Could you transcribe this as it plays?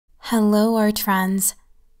Hello art friends,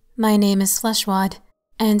 my name is Fleshwad,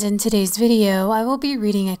 and in today's video I will be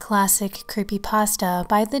reading a classic creepypasta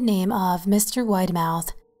by the name of Mr.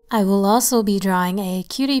 Widemouth. I will also be drawing a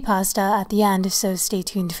Cutiepasta at the end, so stay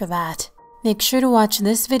tuned for that. Make sure to watch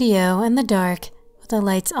this video in the dark with the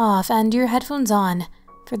lights off and your headphones on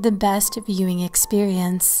for the best viewing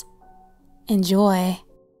experience. Enjoy!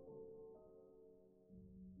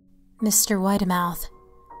 Mr. Widemouth.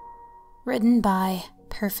 Written by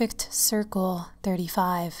Perfect Circle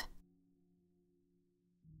 35.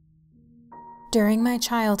 During my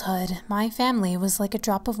childhood, my family was like a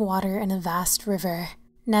drop of water in a vast river,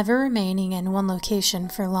 never remaining in one location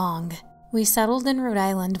for long. We settled in Rhode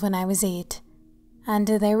Island when I was 8, and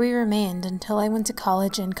there we remained until I went to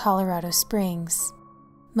college in Colorado Springs.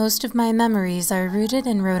 Most of my memories are rooted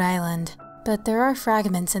in Rhode Island, but there are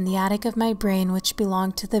fragments in the attic of my brain which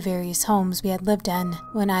belong to the various homes we had lived in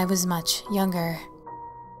when I was much younger.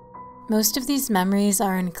 Most of these memories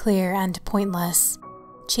are unclear and pointless,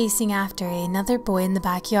 chasing after another boy in the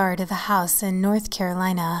backyard of a house in North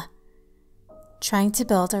Carolina, trying to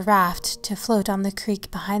build a raft to float on the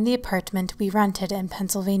creek behind the apartment we rented in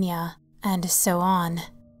Pennsylvania, and so on.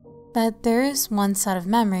 But there is one set of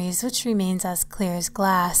memories which remains as clear as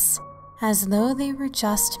glass, as though they were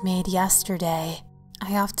just made yesterday.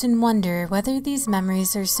 I often wonder whether these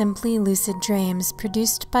memories are simply lucid dreams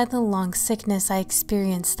produced by the long sickness I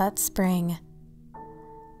experienced that spring.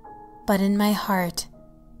 But in my heart,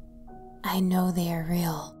 I know they are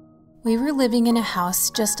real. We were living in a house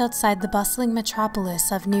just outside the bustling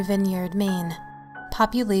metropolis of New Vineyard, Maine,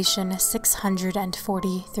 population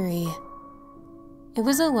 643. It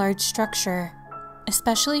was a large structure,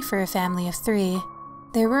 especially for a family of 3.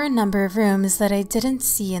 There were a number of rooms that I didn't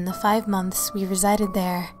see in the 5 months we resided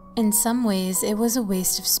there. In some ways, it was a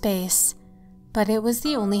waste of space, but it was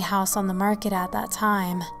the only house on the market at that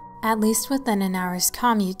time, at least within an hour's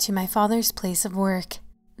commute to my father's place of work.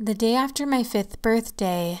 The day after my 5th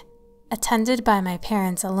birthday, attended by my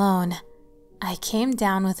parents alone, I came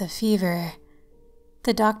down with a fever.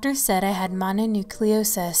 The doctor said I had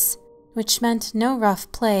mononucleosis, which meant no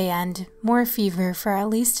rough play and more fever for at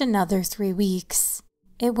least another 3 weeks.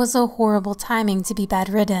 It was a horrible timing to be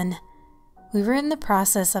bedridden. We were in the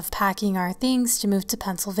process of packing our things to move to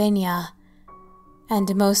Pennsylvania,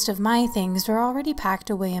 and most of my things were already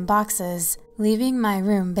packed away in boxes, leaving my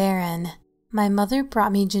room barren. My mother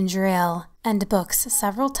brought me ginger ale and books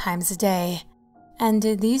several times a day, and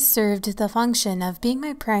these served the function of being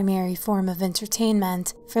my primary form of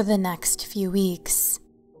entertainment for the next few weeks.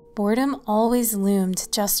 Boredom always loomed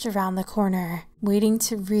just around the corner, waiting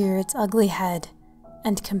to rear its ugly head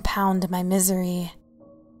and compound my misery.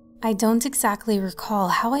 I don't exactly recall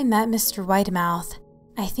how I met Mr. Widemouth.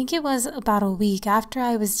 I think it was about a week after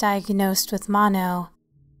I was diagnosed with mono.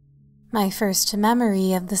 My first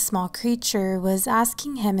memory of the small creature was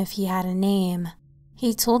asking him if he had a name.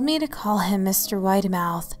 He told me to call him Mr.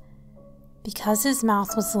 Widemouth because his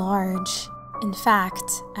mouth was large. In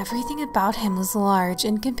fact, everything about him was large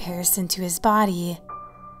in comparison to his body.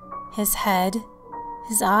 His head,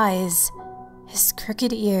 his eyes, his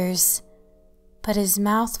crooked ears, but his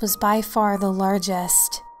mouth was by far the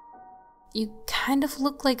largest. "You kind of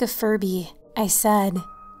look like a Furby," I said,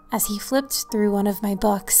 as he flipped through one of my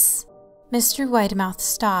books. Mr. Widemouth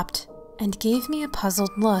stopped and gave me a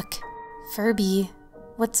puzzled look. "Furby?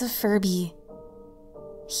 What's a Furby?"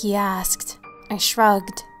 he asked. I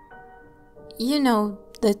shrugged. "You know,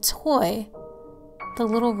 the toy. The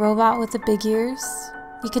little robot with the big ears.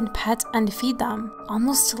 You can pet and feed them,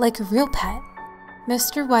 almost like a real pet."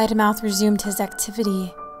 Mr. Widemouth resumed his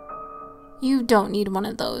activity. "You don't need one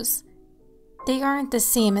of those. They aren't the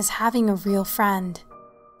same as having a real friend."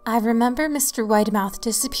 I remember Mr. Widemouth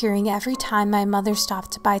disappearing every time my mother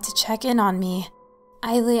stopped by to check in on me.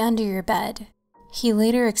 "I lay under your bed," he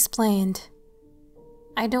later explained.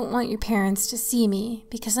 "I don't want your parents to see me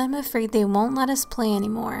because I'm afraid they won't let us play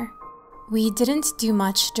anymore." We didn't do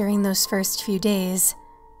much during those first few days.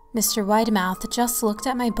 Mr. Widemouth just looked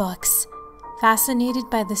at my books, fascinated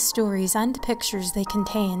by the stories and pictures they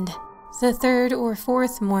contained. The 3rd or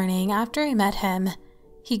 4th morning after I met him,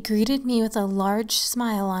 he greeted me with a large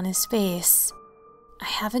smile on his face. "I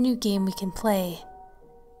have a new game we can play,"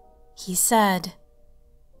 he said.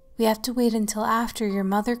 "We have to wait until after your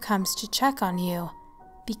mother comes to check on you,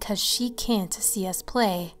 because she can't see us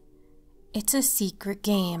play. It's a secret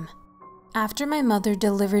game." After my mother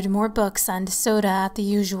delivered more books and soda at the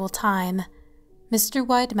usual time, Mr.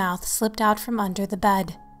 Widemouth slipped out from under the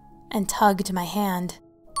bed and tugged my hand.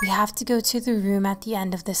 "We have to go to the room at the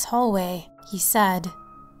end of this hallway," he said.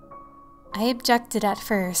 I objected at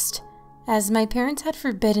first, as my parents had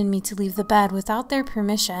forbidden me to leave the bed without their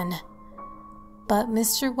permission. But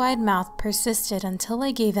Mr. Widemouth persisted until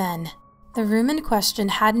I gave in. The room in question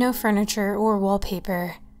had no furniture or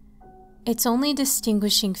wallpaper. Its only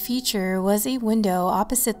distinguishing feature was a window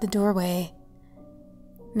opposite the doorway.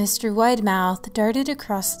 Mr. Widemouth darted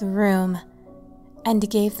across the room and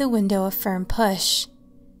gave the window a firm push,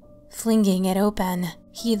 flinging it open.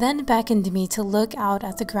 He then beckoned me to look out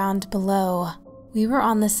at the ground below. We were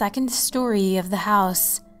on the second story of the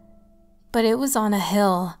house, but it was on a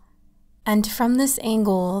hill, and from this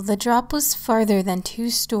angle, the drop was farther than 2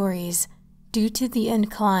 stories due to the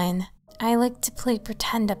incline. I like to play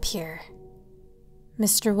pretend up here,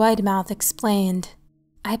 Mr. Widemouth explained.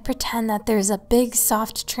 I pretend that there's a big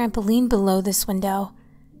soft trampoline below this window,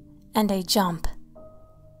 and I jump.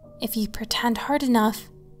 If you pretend hard enough,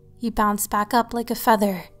 you bounce back up like a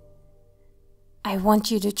feather. I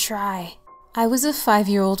want you to try. I was a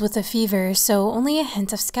 5-year-old with a fever, so only a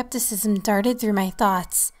hint of skepticism darted through my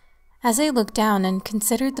thoughts as I looked down and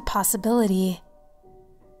considered the possibility.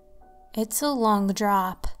 It's a long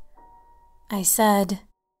drop, I said,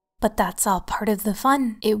 but that's all part of the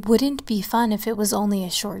fun. It wouldn't be fun if it was only a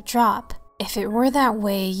short drop. If it were that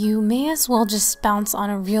way, you may as well just bounce on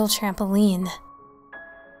a real trampoline.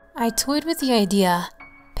 I toyed with the idea,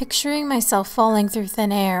 picturing myself falling through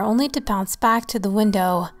thin air only to bounce back to the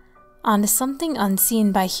window onto something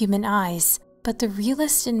unseen by human eyes, but the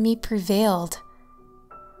realist in me prevailed.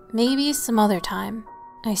 Maybe some other time,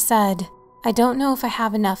 I said. I don't know if I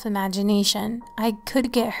have enough imagination. I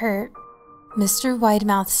could get hurt. Mr.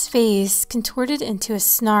 Widemouth's face contorted into a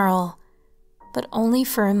snarl, but only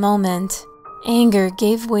for a moment. Anger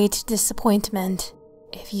gave way to disappointment.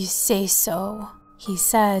 If you say so, he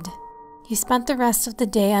said. He spent the rest of the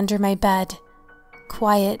day under my bed,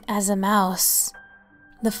 quiet as a mouse.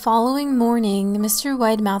 The following morning, Mr.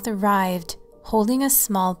 Widemouth arrived, holding a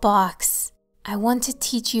small box. I want to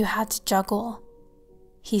teach you how to juggle,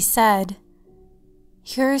 he said.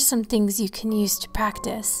 Here are some things you can use to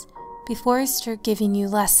practice before I start giving you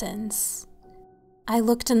lessons. I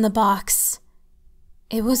looked in the box.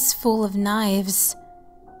 It was full of knives.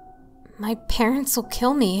 My parents will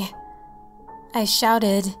kill me, I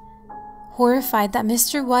shouted, horrified that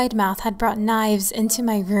Mr. Widemouth had brought knives into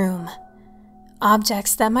my room.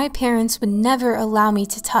 Objects that my parents would never allow me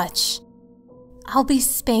to touch. I'll be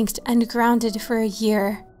spanked and grounded for a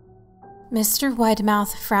year. Mr.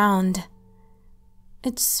 Widemouth frowned.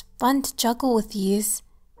 It's fun to juggle with these.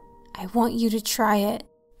 I want you to try it.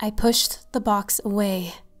 I pushed the box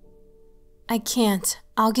away. I can't.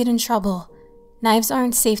 I'll get in trouble. Knives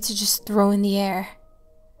aren't safe to just throw in the air.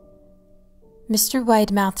 Mr.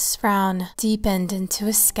 Widemouth's frown deepened into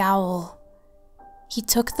a scowl. He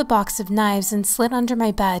took the box of knives and slid under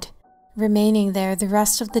my bed, remaining there the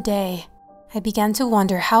rest of the day. I began to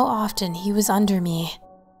wonder how often he was under me.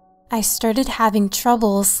 I started having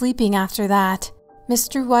trouble sleeping after that.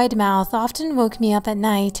 Mr. Widemouth often woke me up at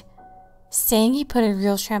night, saying he put a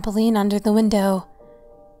real trampoline under the window.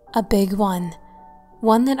 A big one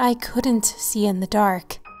that I couldn't see in the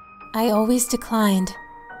dark. I always declined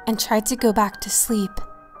and tried to go back to sleep,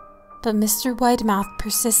 but Mr. Widemouth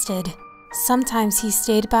persisted. Sometimes he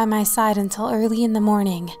stayed by my side until early in the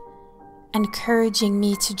morning, encouraging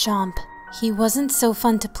me to jump. He wasn't so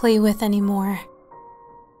fun to play with anymore.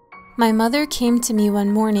 My mother came to me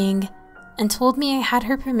one morning and told me I had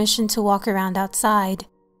her permission to walk around outside.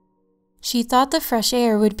 She thought the fresh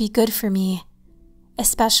air would be good for me,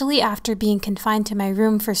 especially after being confined to my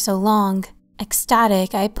room for so long.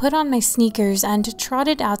 Ecstatic, I put on my sneakers and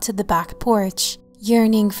trotted out to the back porch,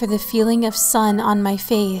 yearning for the feeling of sun on my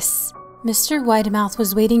face. Mr. Widemouth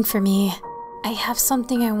was waiting for me. I have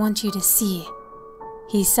something I want you to see,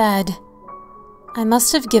 he said. I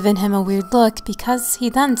must have given him a weird look because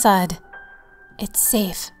he then said, It's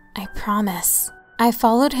safe, I promise. I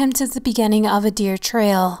followed him to the beginning of a deer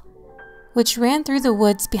trail, which ran through the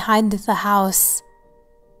woods behind the house.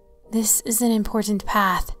 This is an important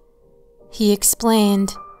path, he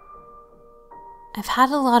explained. I've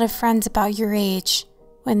had a lot of friends about your age.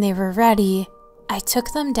 When they were ready, I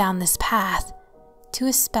took them down this path to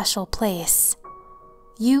a special place.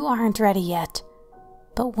 You aren't ready yet,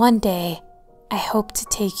 but one day I hope to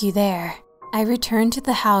take you there. I returned to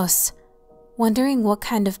the house, wondering what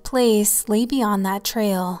kind of place lay beyond that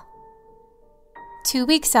trail. 2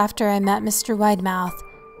 weeks after I met Mr. Widemouth,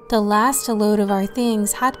 the last load of our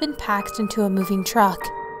things had been packed into a moving truck.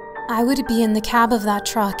 I would be in the cab of that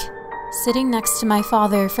truck, sitting next to my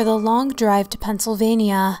father for the long drive to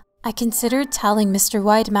Pennsylvania. I considered telling Mr.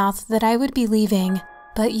 Widemouth that I would be leaving,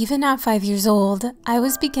 But even at 5 years old, I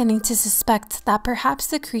was beginning to suspect that perhaps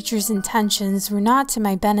the creature's intentions were not to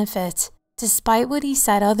my benefit, despite what he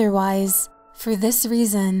said otherwise. For this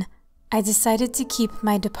reason, I decided to keep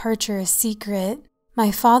my departure a secret.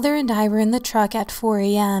 My father and I were in the truck at 4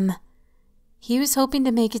 a.m. He was hoping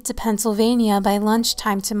to make it to Pennsylvania by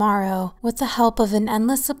lunchtime tomorrow with the help of an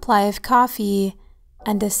endless supply of coffee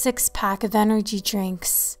and a 6-pack of energy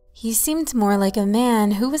drinks. He seemed more like a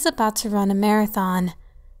man who was about to run a marathon,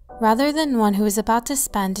 rather than one who was about to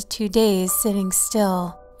spend 2 days sitting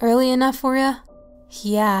still. "Early enough for you?"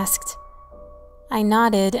 he asked. I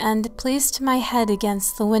nodded and placed my head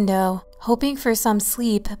against the window, hoping for some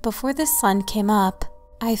sleep before the sun came up.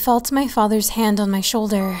 I felt my father's hand on my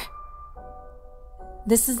shoulder.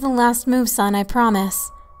 "This is the last move, son, I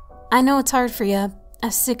promise. I know it's hard for you,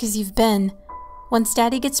 as sick as you've been. Once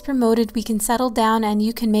Daddy gets promoted, we can settle down and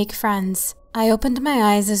you can make friends." I opened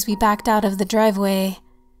my eyes as we backed out of the driveway.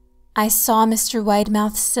 I saw Mr.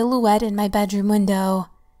 Widemouth's silhouette in my bedroom window.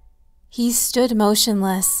 He stood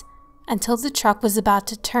motionless until the truck was about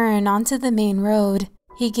to turn onto the main road.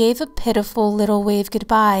 He gave a pitiful little wave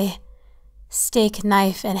goodbye, steak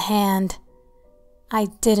knife in hand. I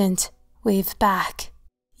didn't wave back.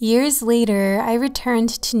 Years later, I returned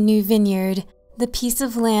to New Vineyard. The piece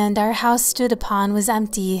of land our house stood upon was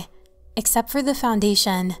empty, except for the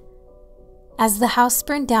foundation. As the house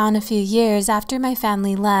burned down a few years after my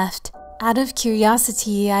family left, out of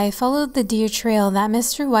curiosity, I followed the deer trail that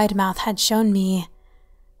Mr. Widemouth had shown me.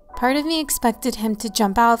 Part of me expected him to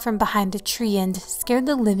jump out from behind a tree and scare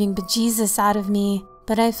the living bejesus out of me,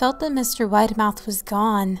 but I felt that Mr. Widemouth was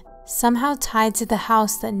gone, somehow tied to the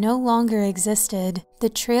house that no longer existed. The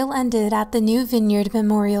trail ended at the New Vineyard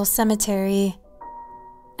Memorial Cemetery.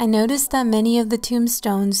 I noticed that many of the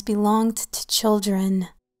tombstones belonged to children.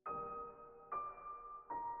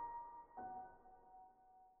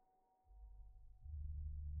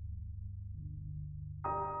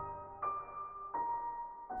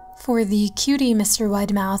 For the cutie Mr.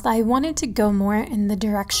 Widemouth, I wanted to go more in the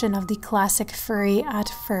direction of the classic furry at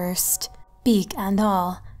first, beak and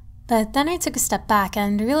all. But then I took a step back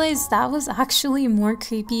and realized that was actually more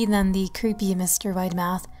creepy than the creepy Mr.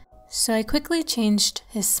 Widemouth. So I quickly changed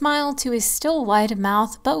his smile to a still wide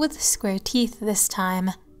mouth but with square teeth this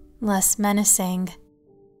time, less menacing.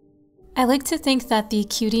 I like to think that the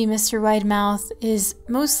cutie Mr. Widemouth is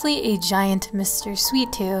mostly a giant Mr.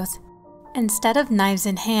 Sweet Tooth. Instead of knives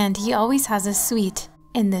in hand, he always has a sweet,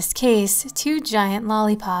 in this case, 2 giant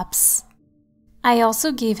lollipops. I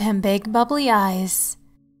also gave him big bubbly eyes.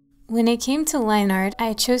 When it came to line art,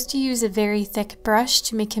 I chose to use a very thick brush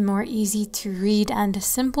to make him more easy to read and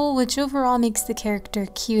simple, which overall makes the character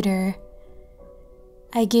cuter.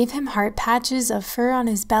 I gave him heart patches of fur on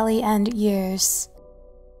his belly and ears.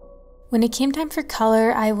 When it came time for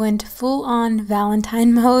color, I went full-on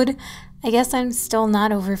Valentine mode. I guess I'm still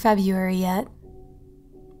not over February yet.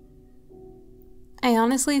 I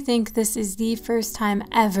honestly think this is the first time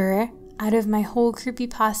ever out of my whole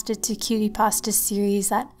Creepypasta to Cutiepasta series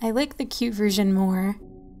that I like the cute version more.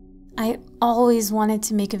 I always wanted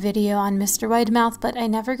to make a video on Mr. Widemouth, but I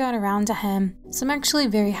never got around to him, so I'm actually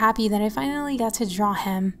very happy that I finally got to draw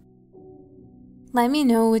him. Let me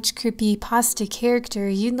know which Creepypasta character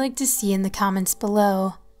you'd like to see in the comments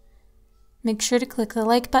below. Make sure to click the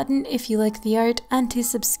like button if you like the art and to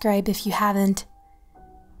subscribe if you haven't.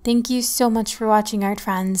 Thank you so much for watching, art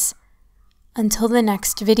friends. Until the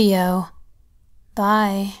next video,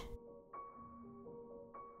 bye.